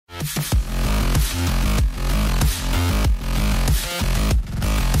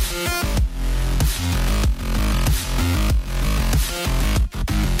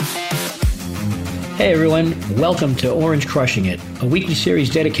Hey everyone, welcome to Orange Crushing It, a weekly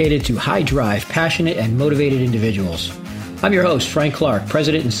series dedicated to high drive, passionate, and motivated individuals. I'm your host, Frank Clark,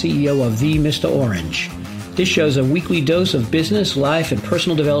 President and CEO of The Mr. Orange. This show is a weekly dose of business, life, and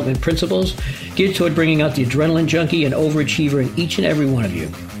personal development principles geared toward bringing out the adrenaline junkie and overachiever in each and every one of you.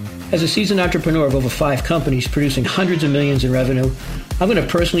 As a seasoned entrepreneur of over 5 companies producing hundreds of millions in revenue, I'm going to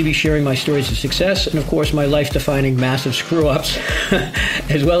personally be sharing my stories of success and, of course, my life-defining massive screw-ups,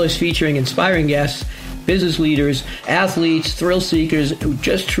 as well as featuring inspiring guests, business leaders, athletes, thrill seekers who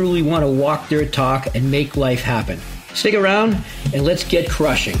just truly want to walk their talk and make life happen. Stick around and let's get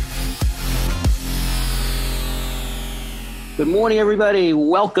crushing. Good morning, everybody.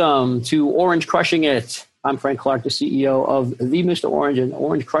 Welcome to Orange Crushing It. I'm Frank Clark, the CEO of The Mr. Orange and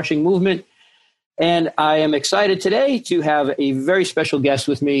Orange Crushing Movement. And I am excited today to have a very special guest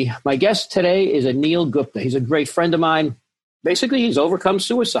with me. My guest today is Anil Gupta. He's a great friend of mine. Basically, he's overcome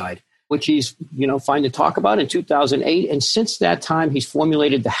suicide, which he's, fine to talk about in 2008. And since that time, he's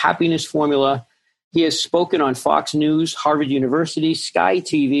formulated the happiness formula. He has spoken on Fox News, Harvard University, Sky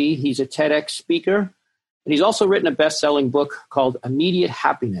TV. He's a TEDx speaker. And he's also written a best-selling book called Immediate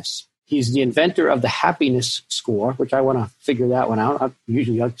Happiness. He's the inventor of the happiness score, which I want to figure that one out.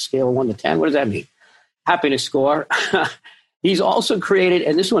 Usually I scale of 1 to 10. What does that mean? Happiness score. He's also created,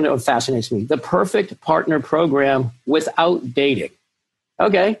 and this one fascinates me, the perfect partner program without dating.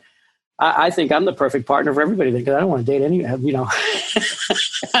 Okay. I think I'm the perfect partner for everybody because I don't want to date any,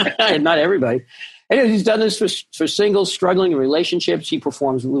 not everybody. Anyway, he's done this for singles struggling in relationships. He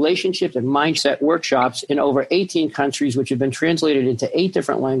performs relationship and mindset workshops in over 18 countries, which have been translated into 8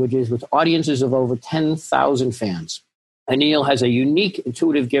 different languages with audiences of over 10,000 fans. Anil has a unique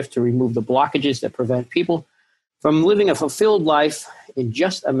intuitive gift to remove the blockages that prevent people from living a fulfilled life in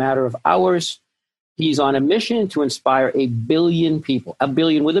just a matter of hours. He's on a mission to inspire 1 billion people, 1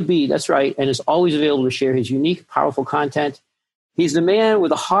 billion with a B, that's right, and is always available to share his unique, powerful content. He's the man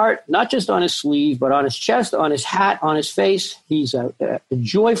with a heart, not just on his sleeve, but on his chest, on his hat, on his face. He's a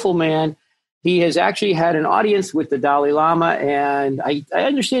joyful man. He has actually had an audience with the Dalai Lama, and I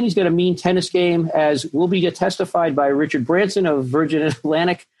understand he's got a mean tennis game, as will be testified by Richard Branson of Virgin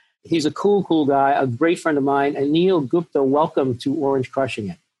Atlantic. He's a cool guy, a great friend of mine. Anil Gupta, welcome to Orange Crushing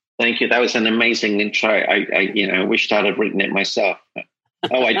It. Thank you. That was an amazing intro. I wished I'd have written it myself.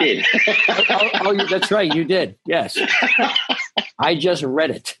 Oh, I did. oh, that's right. You did. Yes. I just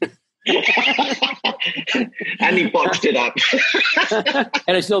read it. And he botched it up.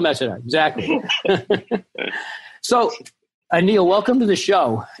 And I still mess it up. Exactly. So, Anil, welcome to the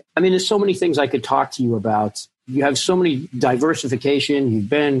show. I mean, there's so many things I could talk to you about. You have so many diversification. You've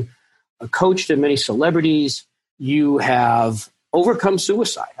been a coach to many celebrities. You have overcome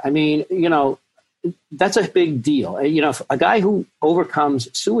suicide. I mean, that's a big deal. A guy who overcomes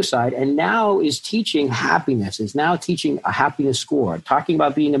suicide and now is teaching happiness, is now teaching a happiness score, talking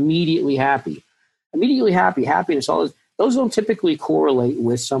about being immediately happy. Immediately happy, happiness, all those don't typically correlate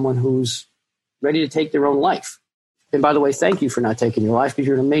with someone who's ready to take their own life. And by the way, thank you for not taking your life because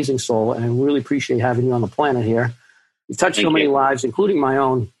you're an amazing soul, and I really appreciate having you on the planet here. You've touched so many lives, including my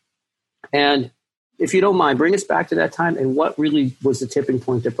own. And if you don't mind, bring us back to that time and what really was the tipping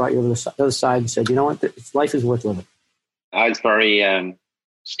point that brought you over the other side and said, you know what, life is worth living. I was very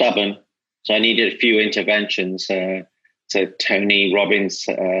stubborn, so I needed a few interventions. So Tony Robbins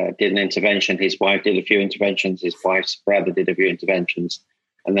did an intervention. His wife did a few interventions. His wife's brother did a few interventions.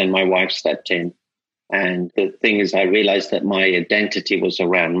 And then my wife stepped in. And the thing is, I realized that my identity was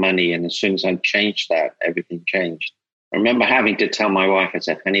around money. And as soon as I changed that, everything changed. I remember having to tell my wife, I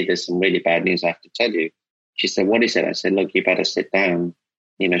said, honey, there's some really bad news I have to tell you. She said, what is it? I said, look, you better sit down.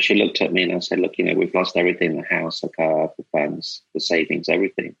 She looked at me and I said, look, we've lost everything, the house, the car, the funds, the savings,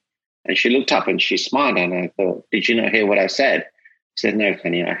 everything. And she looked up and she smiled and I thought, did you not hear what I said? She said, no,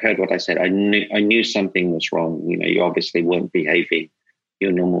 honey, I heard what I said. I knew something was wrong. You obviously weren't behaving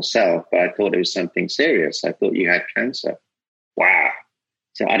your normal self, but I thought it was something serious. I thought you had cancer. Wow.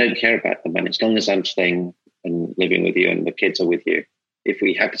 So I don't care about the money. As long as I'm staying and living with you and the kids are with you. If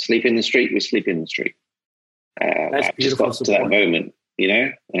we have to sleep in the street, we sleep in the street. That's I just got to that moment,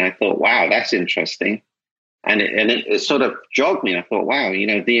 and I thought, wow, that's interesting. And it sort of jogged me. I thought, wow,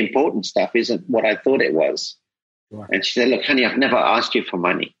 the important stuff isn't what I thought it was. Sure. And she said, look, honey, I've never asked you for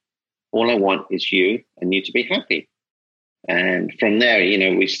money. All I want is you and you to be happy. And from there,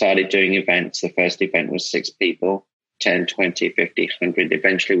 we started doing events. The first event was 6 people, 10, 20, 50, 100.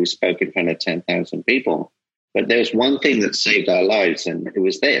 Eventually, we spoke in front of 10,000 people. But there was one thing that saved our lives, and it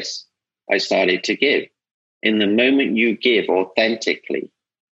was this. I started to give. In the moment you give authentically,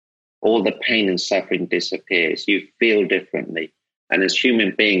 all the pain and suffering disappears. You feel differently. And as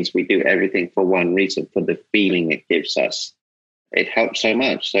human beings, we do everything for one reason, for the feeling it gives us. It helps so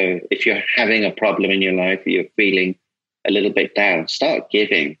much. So if you're having a problem in your life, you're feeling a little bit down, start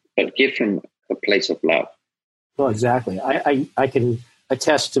giving, but give from a place of love. Well, exactly. I can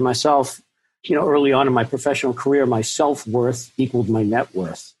attest to myself, early on in my professional career, my self-worth equaled my net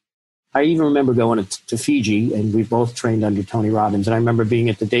worth. I even remember going to Fiji, and we both trained under Tony Robbins. And I remember being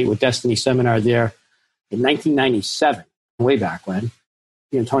at the Date with Destiny seminar there in 1997, way back when.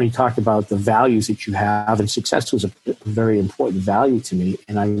 Tony talked about the values that you have, and success was a very important value to me.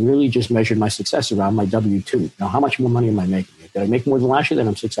 And I really just measured my success around my W-2. Now, how much more money am I making? Did I make more than last year? Then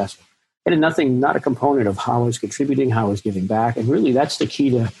I'm successful. It had nothing, not a component of how I was contributing, how I was giving back. And really, that's the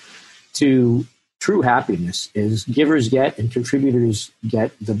key to true happiness is givers get and contributors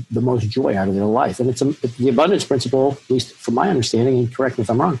get the most joy out of their life. And it's the abundance principle, at least from my understanding, and correct me if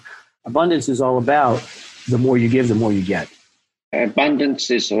I'm wrong, abundance is all about the more you give, the more you get.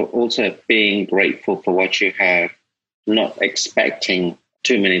 Abundance is also being grateful for what you have, not expecting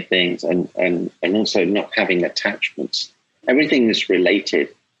too many things, and also not having attachments. Everything is related,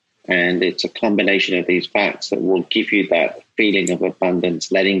 and it's a combination of these facts that will give you that feeling of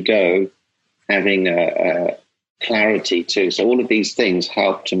abundance, letting go, having a clarity too. So all of these things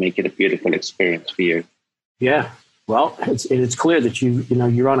help to make it a beautiful experience for you. Yeah. Well, it's clear that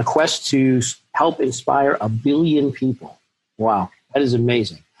you're on a quest to help inspire 1 billion people. Wow, that is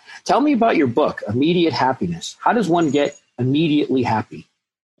amazing. Tell me about your book, Immediate Happiness. How does one get immediately happy?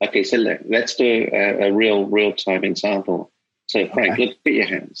 Okay, so let's do a real-time example. So, Frank, Look at your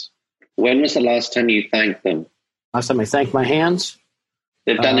hands. When was the last time you thanked them? Last time I thanked my hands?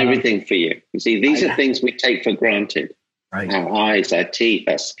 They've done everything for you. You see, these are things we take for granted. Right. Our eyes, our teeth,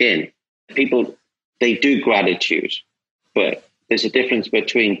 our skin. People, they do gratitude, but there's a difference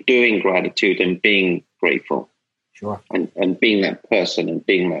between doing gratitude and being grateful. Sure. And being that person and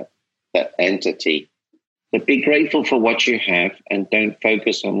being that entity. But be grateful for what you have and don't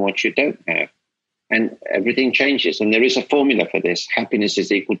focus on what you don't have. And everything changes. And there is a formula for this. Happiness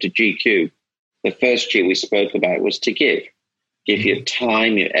is equal to GQ. The first G we spoke about was to give. Give your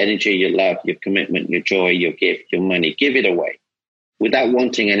time, your energy, your love, your commitment, your joy, your gift, your money. Give it away without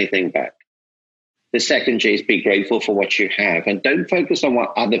wanting anything back. The second G is be grateful for what you have and don't focus on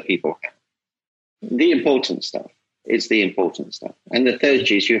what other people have. The important stuff. It's the important stuff. And the third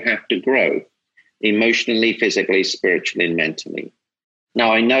G is you have to grow emotionally, physically, spiritually, and mentally.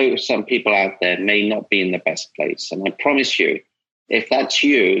 Now, I know some people out there may not be in the best place. And I promise you, if that's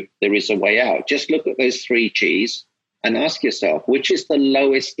you, there is a way out. Just look at those 3 Gs and ask yourself, which is the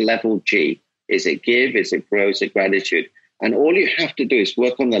lowest level G? Is it give? Is it grow? Is it gratitude? And all you have to do is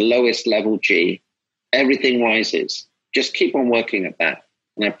work on the lowest level G. Everything rises. Just keep on working at that.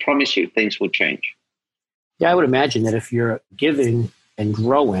 And I promise you, things will change. Yeah, I would imagine that if you're giving and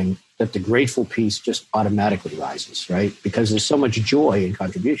growing, that the grateful piece just automatically rises, right? Because there's so much joy in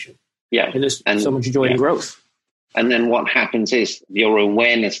contribution. Yeah. And there's so much joy in growth. And then what happens is your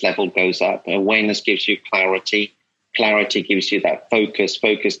awareness level goes up. Awareness gives you clarity. Clarity gives you that focus.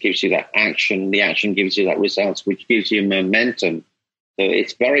 Focus gives you that action. The action gives you that results, which gives you momentum. So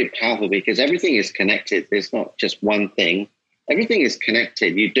it's very powerful because everything is connected. There's not just one thing. Everything is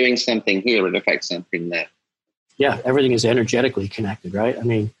connected. You're doing something here, it affects something there. Yeah, everything is energetically connected, right? I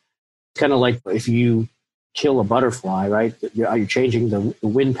mean, it's kind of like if you kill a butterfly, right? You're changing the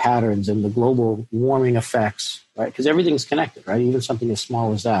wind patterns and the global warming effects, right? Because everything's connected, right? Even something as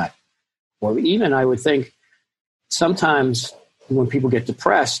small as that. Or even I would think sometimes when people get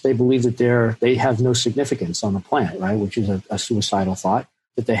depressed, they believe that they have no significance on the planet, right? Which is a suicidal thought,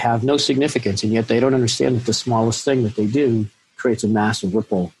 that they have no significance. And yet they don't understand that the smallest thing that they do creates a massive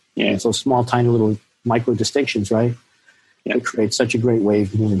ripple. Yeah. And so small, tiny little micro distinctions, right? Yeah. They create such a great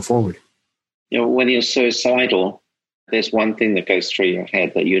wave moving forward. When you're suicidal, there's one thing that goes through your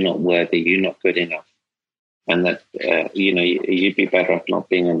head, that you're not worthy, you're not good enough. And that, you'd be better off not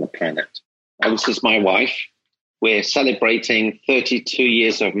being on the planet. And this is my wife. We're celebrating 32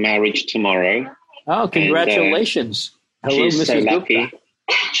 years of marriage tomorrow. Oh, congratulations. And, hello, she's Mrs. so lucky.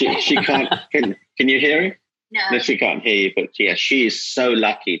 Gupta. She can't, can you hear her? No, she can't hear you, but yeah, she is so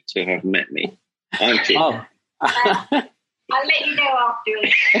lucky to have met me. Aren't you? Oh. I'll let you know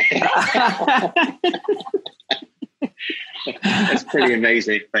afterwards. That's pretty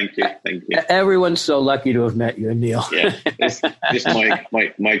amazing. Thank you. Everyone's so lucky to have met you, Neil. Yeah, this is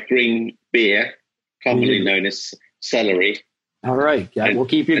my green beer, commonly known as celery. All right. Yeah, we'll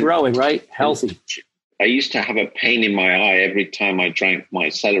keep you growing, right? Healthy. I used to have a pain in my eye every time I drank my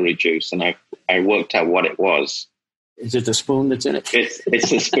celery juice, and I worked out what it was. Is it the spoon that's in it?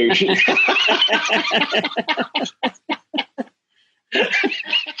 It's a spoon.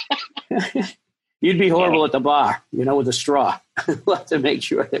 You'd be horrible at the bar, with a straw. We'll have to make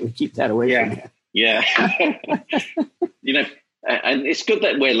sure that we keep that away from you. Yeah. And it's good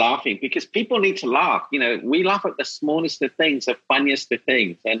that we're laughing because people need to laugh. We laugh at the smallest of things, the funniest of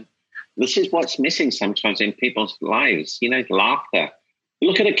things. And this is what's missing sometimes in people's lives, laughter.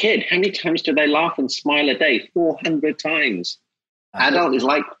 Look at a kid. How many times do they laugh and smile a day? 400 times. Adult is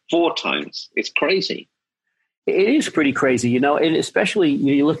like 4 times. It's crazy. It is pretty crazy, and especially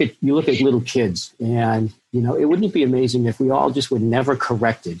you look at little kids, and it wouldn't be amazing if we all just were never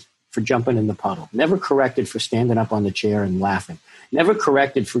corrected for jumping in the puddle, never corrected for standing up on the chair and laughing, never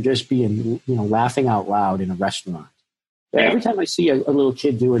corrected for just being laughing out loud in a restaurant. Yeah. Every time I see a little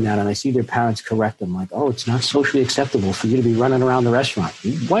kid doing that, and I see their parents correct them, like, oh, it's not socially acceptable for you to be running around the restaurant.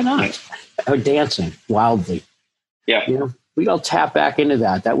 Why not? Or dancing wildly. Yeah, we all tap back into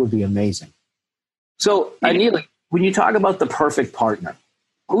that. That would be amazing. So, Neil, when you talk about the perfect partner,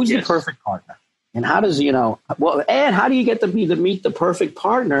 who's the perfect partner? And how does, and how do you get to meet the perfect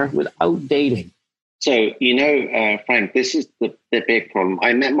partner without dating? So, Frank, this is the big problem.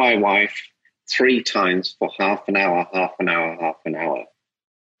 I met my wife 3 times for half an hour.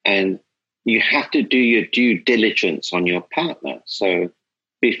 And you have to do your due diligence on your partner. So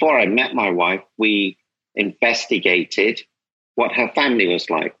before I met my wife, we investigated what her family was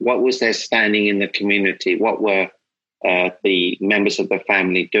like. What was their standing in the community? What were the members of the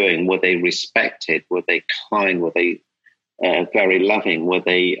family doing? Were they respected? Were they kind? Were they very loving? Were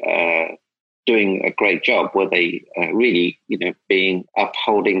they doing a great job? Were they really, being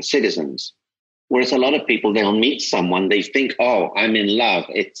upholding citizens? Whereas a lot of people, they'll meet someone, they think, oh, I'm in love.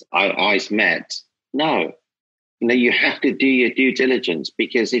 It's eyes met. No, you have to do your due diligence,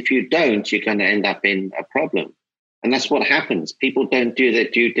 because if you don't, you're going to end up in a problem. And that's what happens. People don't do their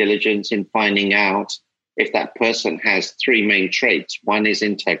due diligence in finding out if that person has 3 main traits. 1 is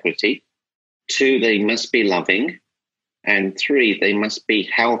integrity. 2, they must be loving. And 3, they must be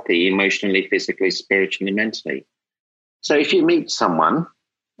healthy emotionally, physically, spiritually, mentally. So if you meet someone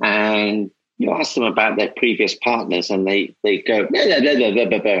and you ask them about their previous partners and they go, blah, blah, blah, blah,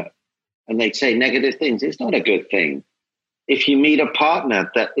 blah, blah, and they say negative things, it's not a good thing. If you meet a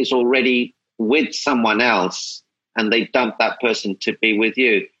partner that is already with someone else and they dump that person to be with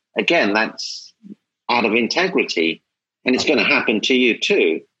you, again, that's out of integrity. And it's going to happen to you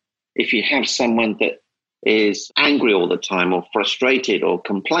too. If you have someone that is angry all the time or frustrated or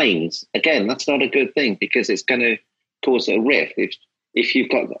complains, again, that's not a good thing, because it's going to cause a rift. If you've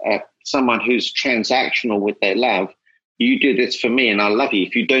got someone who's transactional with their love, you do this for me and I love you.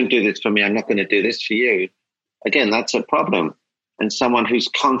 If you don't do this for me, I'm not going to do this for you. Again, that's a problem. And someone who's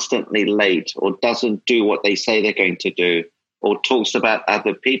constantly late or doesn't do what they say they're going to do or talks about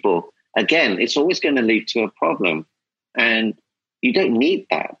other people, again, it's always going to lead to a problem. And you don't need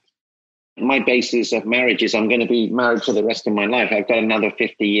that. My basis of marriage is I'm going to be married for the rest of my life. I've got another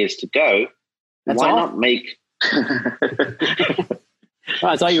 50 years to go. Why not make... Oh,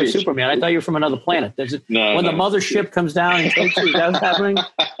 I thought you were Superman. I thought you were from another planet. When the mothership comes down and takes you, is that what's happening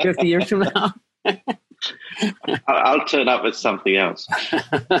 50 years from now? I'll turn up with something else.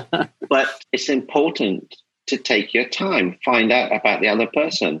 But it's important to take your time, find out about the other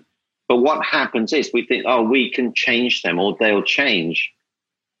person. But what happens is we think, oh, we can change them or they'll change.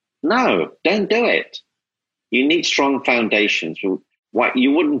 No, don't do it. You need strong foundations. You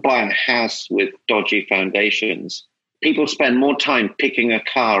wouldn't buy a house with dodgy foundations. People spend more time picking a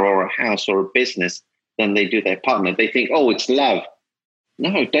car or a house or a business than they do their partner. They think, oh, it's love.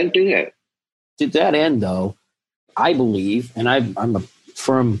 No, don't do it. To that end, though, I believe, and I'm a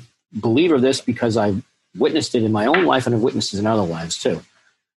firm believer of this because I've witnessed it in my own life and I've witnessed it in other lives too.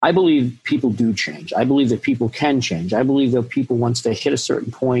 I believe people do change. I believe that people can change. I believe that people, once they hit a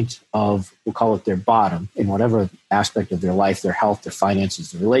certain point of, we'll call it their bottom, in whatever aspect of their life, their health, their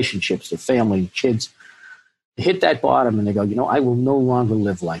finances, their relationships, their family, kids, hit that bottom and they go, I will no longer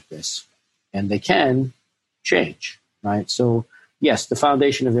live like this. And they can change, right? So yes, the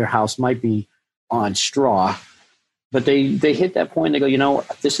foundation of their house might be on straw, but they hit that point and they go,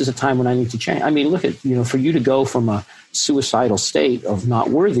 this is a time when I need to change. I mean, look at, for you to go from a suicidal state of not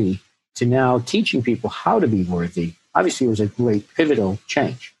worthy to now teaching people how to be worthy, obviously it was a great pivotal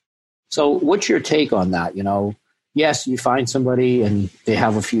change. So what's your take on that? Yes, you find somebody and they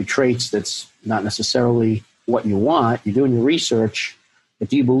have a few traits that's not necessarily what you want. You're doing your research, but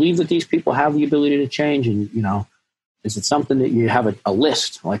do you believe that these people have the ability to change? And, is it something that you have a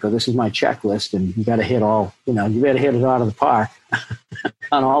list, like, oh, this is my checklist and you got to hit all, you better hit it out of the park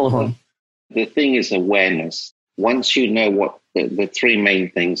on all of them? The thing is awareness. Once you know what the 3 main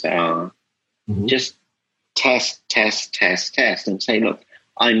things are, just test, and say, look,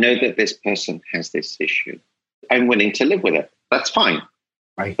 I know that this person has this issue. I'm willing to live with it. That's fine.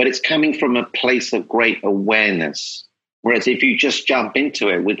 Right. But it's coming from a place of great awareness. Whereas if you just jump into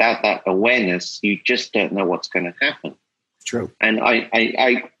it without that awareness, you just don't know what's going to happen. True. And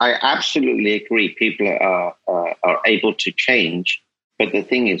I absolutely agree. People are able to change. But the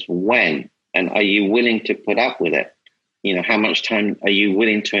thing is, when? And are you willing to put up with it? You know, how much time are you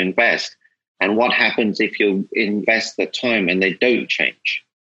willing to invest? And what happens if you invest the time and they don't change?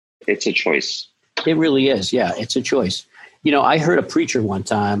 It's a choice. It really is. Yeah, it's a choice. You know, I heard a preacher one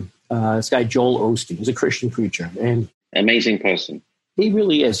time, this guy Joel Osteen, he's a Christian preacher. And amazing person. He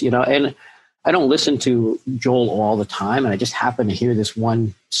really is, you know, and I don't listen to Joel all the time. And I just happened to hear this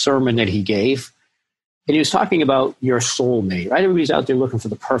one sermon that he gave. And he was talking about your soulmate, right? Everybody's out there looking for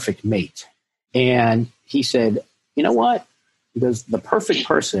the perfect mate. And he said, you know what? Because the perfect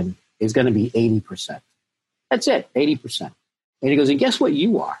person is going to be 80%. That's it, 80%. And he goes, and guess what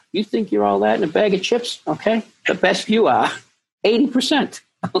you are? You think you're all that in a bag of chips? Okay. The best you are, 80%.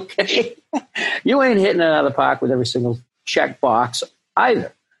 Okay. You ain't hitting it out of the park with every single check box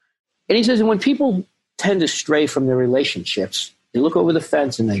either. And he says, and when people tend to stray from their relationships, they look over the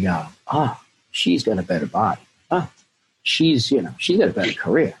fence and they go, she's got a better body. She's got a better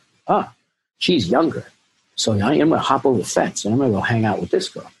career. She's younger. So I'm going to hop over the fence and I'm going to go hang out with this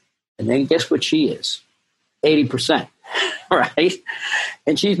girl. And then guess what she is? 80%. Right?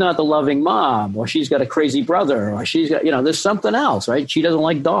 And she's not the loving mom, or she's got a crazy brother, or she's got, there's something else, right? She doesn't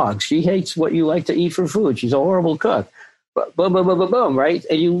like dogs. She hates what you like to eat for food. She's a horrible cook. Boom, boom, boom, boom, boom, right?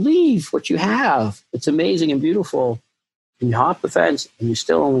 And you leave what you have. It's amazing and beautiful. And you hop the fence and you're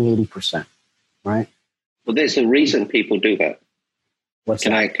still only 80%, right? Well, there's a reason people do that.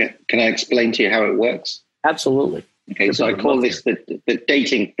 Can I explain to you how it works? Absolutely. Okay, so I call this the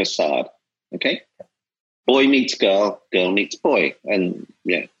dating facade. Okay? Boy meets girl, girl meets boy. And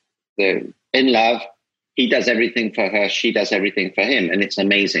they're in love. He does everything for her. She does everything for him. And it's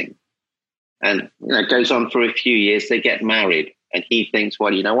amazing. And it goes on for a few years. They get married. And he thinks,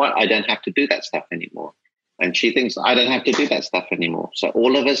 well, you know what? I don't have to do that stuff anymore. And she thinks, I don't have to do that stuff anymore. So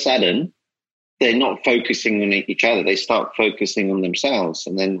all of a sudden, they're not focusing on each other. They start focusing on themselves.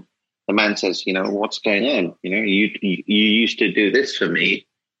 And then the man says, what's going on? You used to do this for me.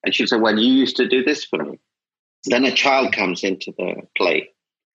 And she said, well, you used to do this for me. Then a child comes into the play.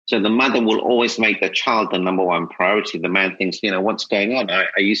 So the mother will always make the child the number one priority. The man thinks, what's going on? I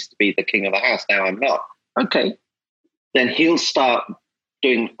used to be the king of the house. Now I'm not. Okay. Then he'll start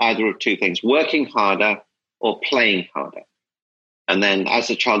doing either of two things, working harder or playing harder. And then as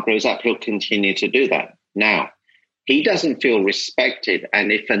the child grows up, he'll continue to do that. Now, he doesn't feel respected.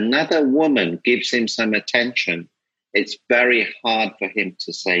 And if another woman gives him some attention, it's very hard for him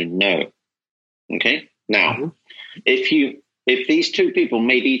to say no. Okay? Now, if these two people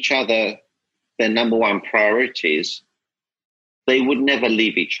made each other their number one priorities, they would never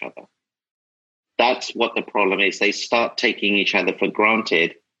leave each other. That's what the problem is. They start taking each other for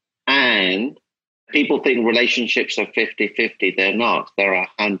granted. And people think relationships are 50-50. They're not. They're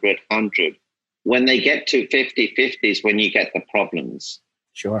 100-100. When they get to 50-50 is when you get the problems.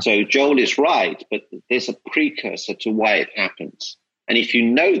 Sure. So Joel is right, but there's a precursor to why it happens. And if you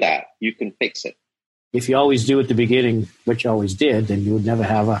know that, you can fix it. If you always do at the beginning what you always did, then you would never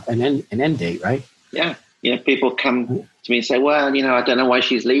have an end date, right? Yeah. People come to me and say, well, I don't know why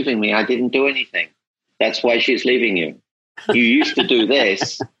she's leaving me. I didn't do anything. That's why she's leaving you. You used to do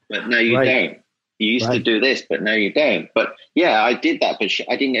this, but now you don't. You used to do this, but now you don't. But yeah, I did that, but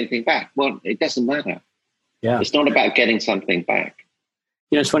I didn't get anything back. Well, it doesn't matter. Yeah. It's not about getting something back.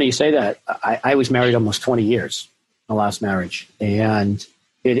 It's funny you say that. I was married almost 20 years, my last marriage, and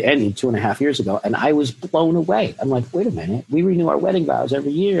it ended 2.5 years ago, and I was blown away. I'm like, wait a minute. We renew our wedding vows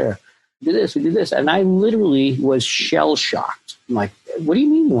every year. We do this. And I literally was shell-shocked. I'm like, what do you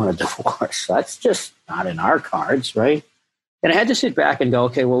mean you want a divorce? That's just not in our cards, right? And I had to sit back and go,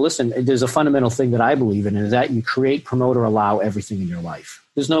 okay, well, listen, there's a fundamental thing that I believe in, is that you create, promote, or allow everything in your life.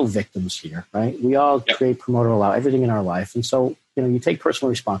 There's no victims here, right? We all create, promote, or allow everything in our life. And so, you take personal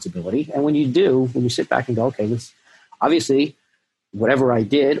responsibility. And when you sit back and go, okay, this obviously whatever I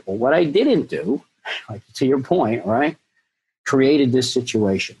did or what I didn't do, like to your point, right, created this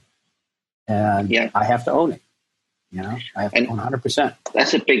situation. And I have to own it. I have to own 100%.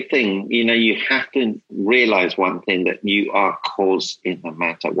 That's a big thing. You have to realize one thing, that you are cause in the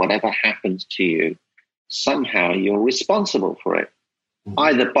matter. Whatever happens to you, somehow you're responsible for it,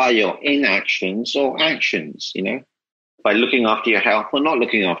 either by your inactions or actions, by looking after your health or not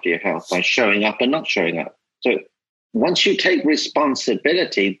looking after your health, by showing up or not showing up. So once you take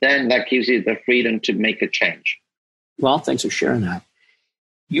responsibility, then that gives you the freedom to make a change. Well, thanks for sharing that.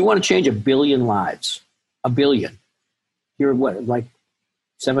 You want to change 1 billion lives. 1 billion. You're what, like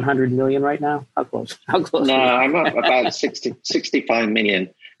 700 million right now? How close? No, I'm up about 65 million.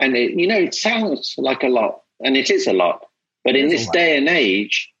 And it sounds like a lot, and it is a lot. But in this day and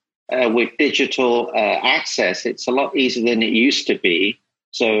age, with digital access, it's a lot easier than it used to be.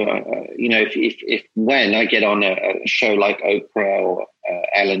 So, if when I get on a show like Oprah or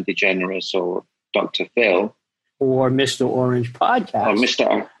Ellen DeGeneres or Dr. Phil, or Mr. Orange Podcast, or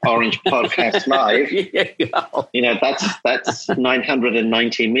Mr. Orange Podcast Live, that's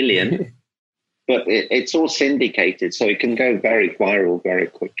 990 million. But it's all syndicated, so it can go very viral very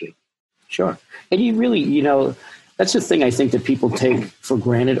quickly. Sure. And you really, that's the thing I think that people take for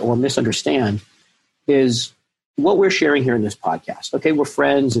granted or misunderstand is what we're sharing here in this podcast. Okay, we're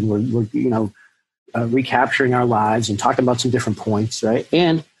friends and we're recapturing our lives and talking about some different points, right?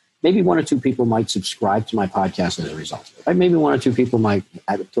 And maybe 1 or 2 people might subscribe to my podcast as a result. Right? Maybe 1 or 2 people might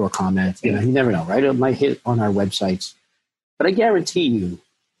throw a comment. You never know, right? It might hit on our websites. But I guarantee you,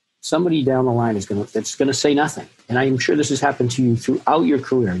 somebody down the line that's going to say nothing. And I'm sure this has happened to you throughout your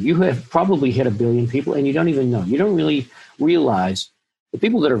career. You have probably hit 1 billion people and you don't even know. You don't really realize the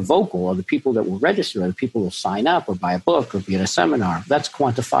people that are vocal are the people that will register, are the people who will sign up or buy a book or be at a seminar. That's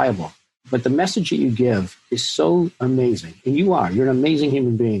quantifiable. But the message that you give is so amazing. And you're an amazing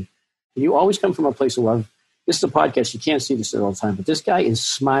human being. And you always come from a place of love. This is a podcast. You can't see this all the time, but this guy is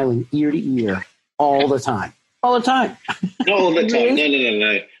smiling ear to ear all the time. All the time. Not all the time.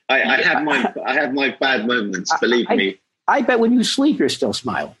 No. I have my bad moments, believe me. I bet when you sleep, you're still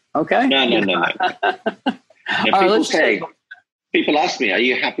smiling. Okay? No. People ask me, are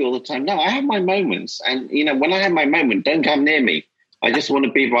you happy all the time? No, I have my moments. And, when I have my moment, don't come near me. I just want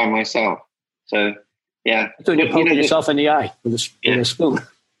to be by myself. So, yeah. So you're poking yourself in the eye with a spoon.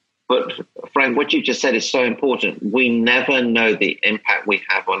 But, Frank, what you just said is so important. We never know the impact we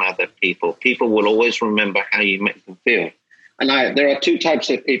have on other people. People will always remember how you make them feel. And there are 2 types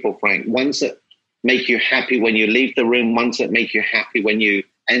of people, Frank. Ones that make you happy when you leave the room, ones that make you happy when you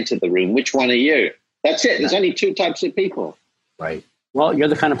enter the room. Which one are you? That's it. There's only 2 types of people. Right. Well, you're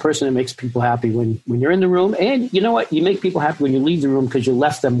the kind of person that makes people happy when you're in the room. And you know what? You make people happy when you leave the room because you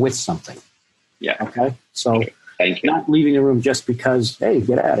left them with something. Yeah. Okay? So okay. Thank you. Not leaving the room just because, hey,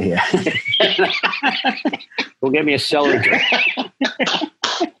 get out of here. Go get me a celery drink.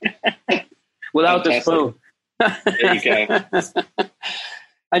 Without the spoon. There you go.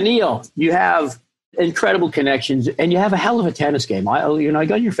 Anil, you have incredible connections and you have a hell of a tennis game. I got on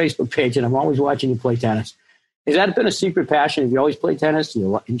your Facebook page and I'm always watching you play tennis. Has that been a secret passion? Have you always played tennis? Do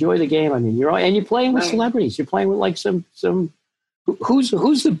you enjoy the game? I mean, you're playing with celebrities. You're playing with like some. Who's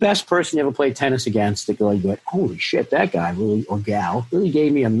the best person you ever played tennis against? That go, holy shit, that guy really or gal really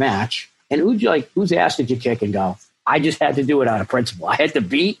gave me a match. And whose ass did you kick and go? I just had to do it out of principle. I had to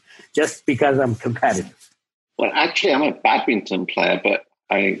beat just because I'm competitive. Well, actually, I'm a badminton player, but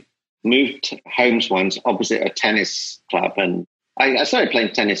I moved homes once opposite a tennis club, and I started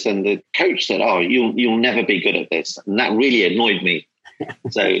playing tennis, and the coach said, "Oh, you'll never be good at this," and that really annoyed me.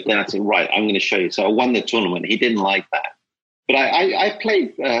 So then I said, "Right, I'm going to show you." So I won the tournament. He didn't like that, but I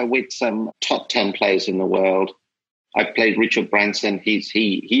played with some top 10 players in the world. I played Richard Branson. He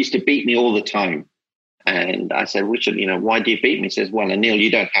used to beat me all the time, and I said, "Richard, why do you beat me?" He says, "Well, Anil,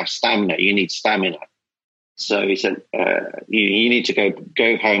 you don't have stamina. You need stamina." So he said, you need to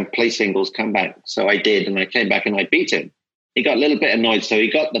go home, play singles, come back. So I did, and I came back and I beat him. He got a little bit annoyed, so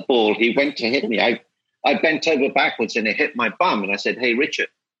he got the ball. He went to hit me. I bent over backwards, and it hit my bum. And I said, "Hey, Richard,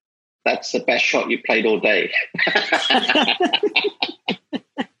 that's the best shot you played all day."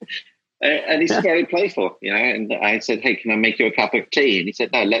 And he's very playful, And I said, "Hey, can I make you a cup of tea?" And he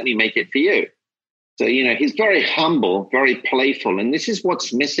said, "No, let me make it for you." So, he's very humble, very playful. And this is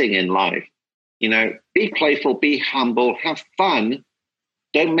what's missing in life. Be playful, be humble, have fun.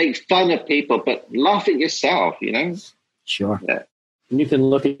 Don't make fun of people, but laugh at yourself, Sure. Yeah. And you can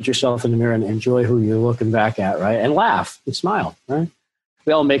look at yourself in the mirror and enjoy who you're looking back at, right? And laugh and smile, right?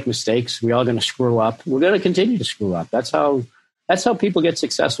 We all make mistakes. We're all going to screw up. We're going to continue to screw up. That's how people get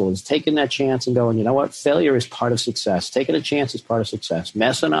successful, is taking that chance and going, you know what? Failure is part of success. Taking a chance is part of success.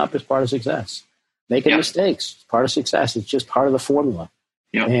 Messing up is part of success. Making mistakes is part of success. It's just part of the formula.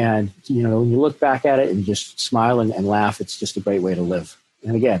 Yeah. And, when you look back at it and just smile and laugh, it's just a great way to live.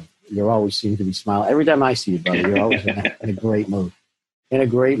 And again, you always seem to be smiling. Every time I see you, brother, you're always in a great mood. In a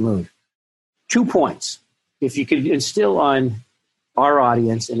great mood. 2 points. If you could instill on our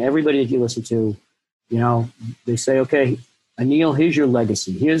audience and everybody that you listen to, they say, okay, Anil, here's your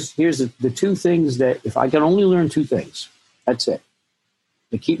legacy. Here's the two things that if I can only learn two things, that's it.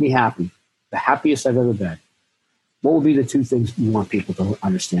 They keep me happy, the happiest I've ever been. What would be the two things you want people to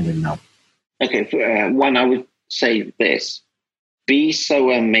understand and know? Okay, one, I would say this. Be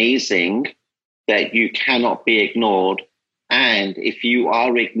so amazing that you cannot be ignored. And if you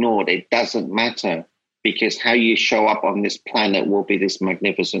are ignored, it doesn't matter, because how you show up on this planet will be this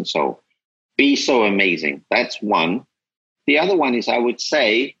magnificent soul. Be so amazing. That's one. The other one is, I would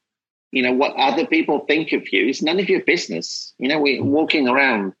say, what other people think of you is none of your business. We're walking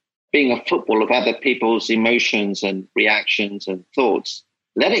around being a football of other people's emotions and reactions and thoughts.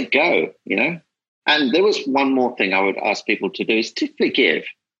 Let it go, And there was one more thing I would ask people to do is to forgive.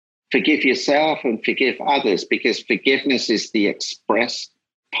 Forgive yourself and forgive others, because forgiveness is the express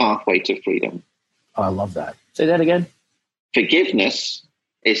pathway to freedom. Oh, I love that. Say that again. Forgiveness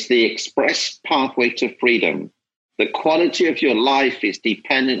is the express pathway to freedom. The quality of your life is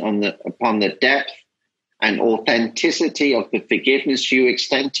dependent upon the depth and authenticity of the forgiveness you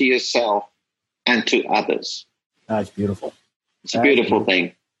extend to yourself and to others. That's beautiful. It's a beautiful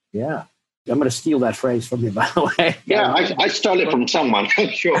thing. Yeah. I'm going to steal that phrase from you, by the way. Yeah, I stole it from someone, I'm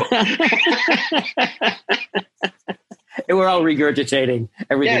sure. And we're all regurgitating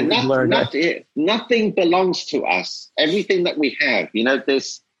everything we've learned. Nothing belongs to us. Everything that we have,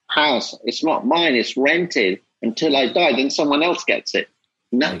 this house, it's not mine, it's rented until I die, then someone else gets it.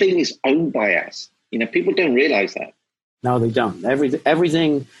 Nothing is owned by us. People don't realize that. No, they don't.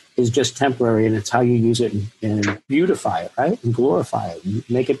 Everything is just temporary, and it's how you use it and beautify it, right? And glorify it, and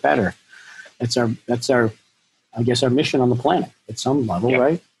make it better. That's our I guess, our mission on the planet at some level,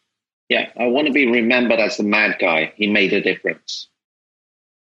 right? Yeah, I want to be remembered as the mad guy. He made a difference.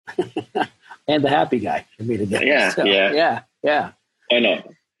 And the happy guy. He made a difference. Yeah. Why not?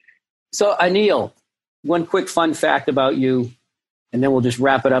 So, Anil, one quick fun fact about you, and then we'll just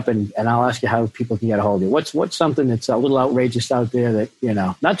wrap it up, and I'll ask you how people can get a hold of you. What's something that's a little outrageous out there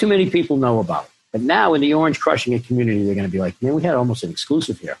that, not too many people know about? But now in the Orange Crushing It community, they're going to be like, man, we had almost an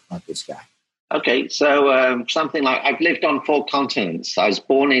exclusive here about this guy. Okay, so something like I've lived on 4 continents. I was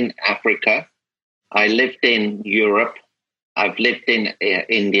born in Africa. I lived in Europe. I've lived in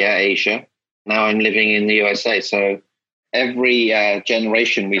India, Asia. Now I'm living in the USA. So every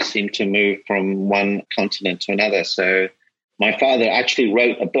generation we seem to move from one continent to another. So my father actually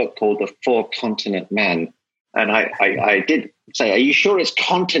wrote a book called The 4-Continent Man. And I did say, are you sure it's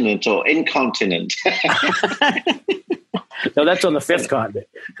continent or incontinent? No, that's on the 5th continent.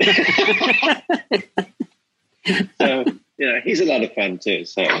 So, he's a lot of fun too.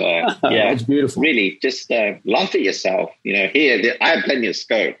 So, it's beautiful. Really, just laugh at yourself. Here, I have plenty of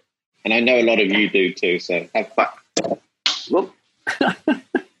scope, and I know a lot of you do too. So, have fun. Whoop.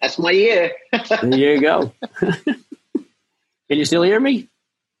 That's my ear. There you go. Can you still hear me?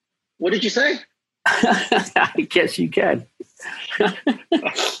 What did you say? I guess you can.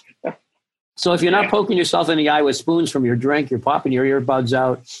 So if you're not poking yourself in the eye with spoons from your drink, you're popping your earbuds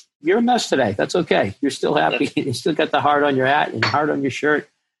out, you're a mess today. That's okay. You're still happy. You still got the heart on your hat and heart on your shirt.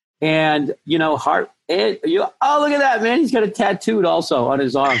 And, heart. And oh, look at that, man. He's got it tattooed also on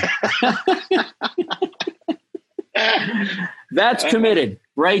his arm. That's committed.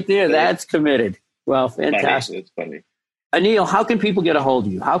 Right there. That's committed. Well, fantastic. It's funny. Anil, how can people get a hold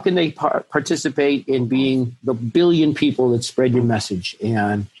of you? How can they participate in being the billion people that spread your message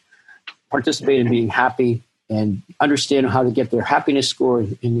and participate in being happy and understand how to get their happiness score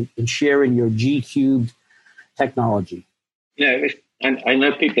and share in your G-Cubed technology? I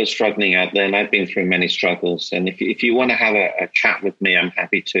know people are struggling out there, and I've been through many struggles. And if you want to have a chat with me, I'm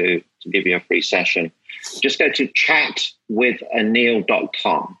happy to give you a free session. Just go to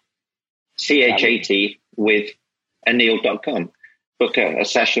chatwithanil.com, CHAT with Anil.com. Book a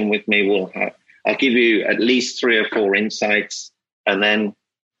session with me. I'll give you at least 3 or 4 insights, and then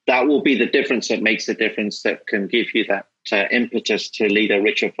that will be the difference that makes the difference, that can give you that impetus to lead a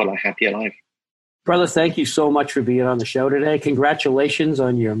richer, fuller, happier life. Brother, thank you so much for being on the show today. Congratulations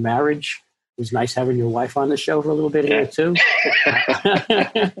on your marriage. It was nice having your wife on the show for a little bit here too.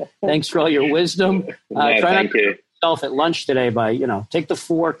 Thanks for all your wisdom. Try not to hurt yourself at lunch today by, take the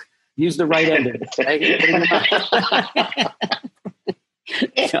fork, use the right end of it.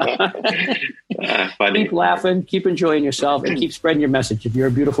 Keep laughing, keep enjoying yourself, and keep spreading your message. If you're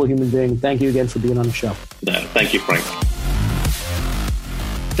a beautiful human being, thank you again for being on the show. Thank you, Frank.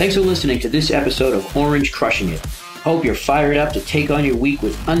 Thanks for listening to this episode of Orange Crushing It. Hope you're fired up to take on your week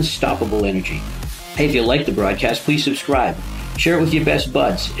with unstoppable energy. Hey, if you like the broadcast, please subscribe, share it with your best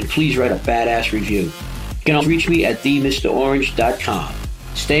buds, and please write a badass review. You can also reach me at themrorange.com.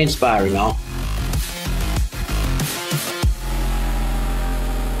 Stay inspiring, all.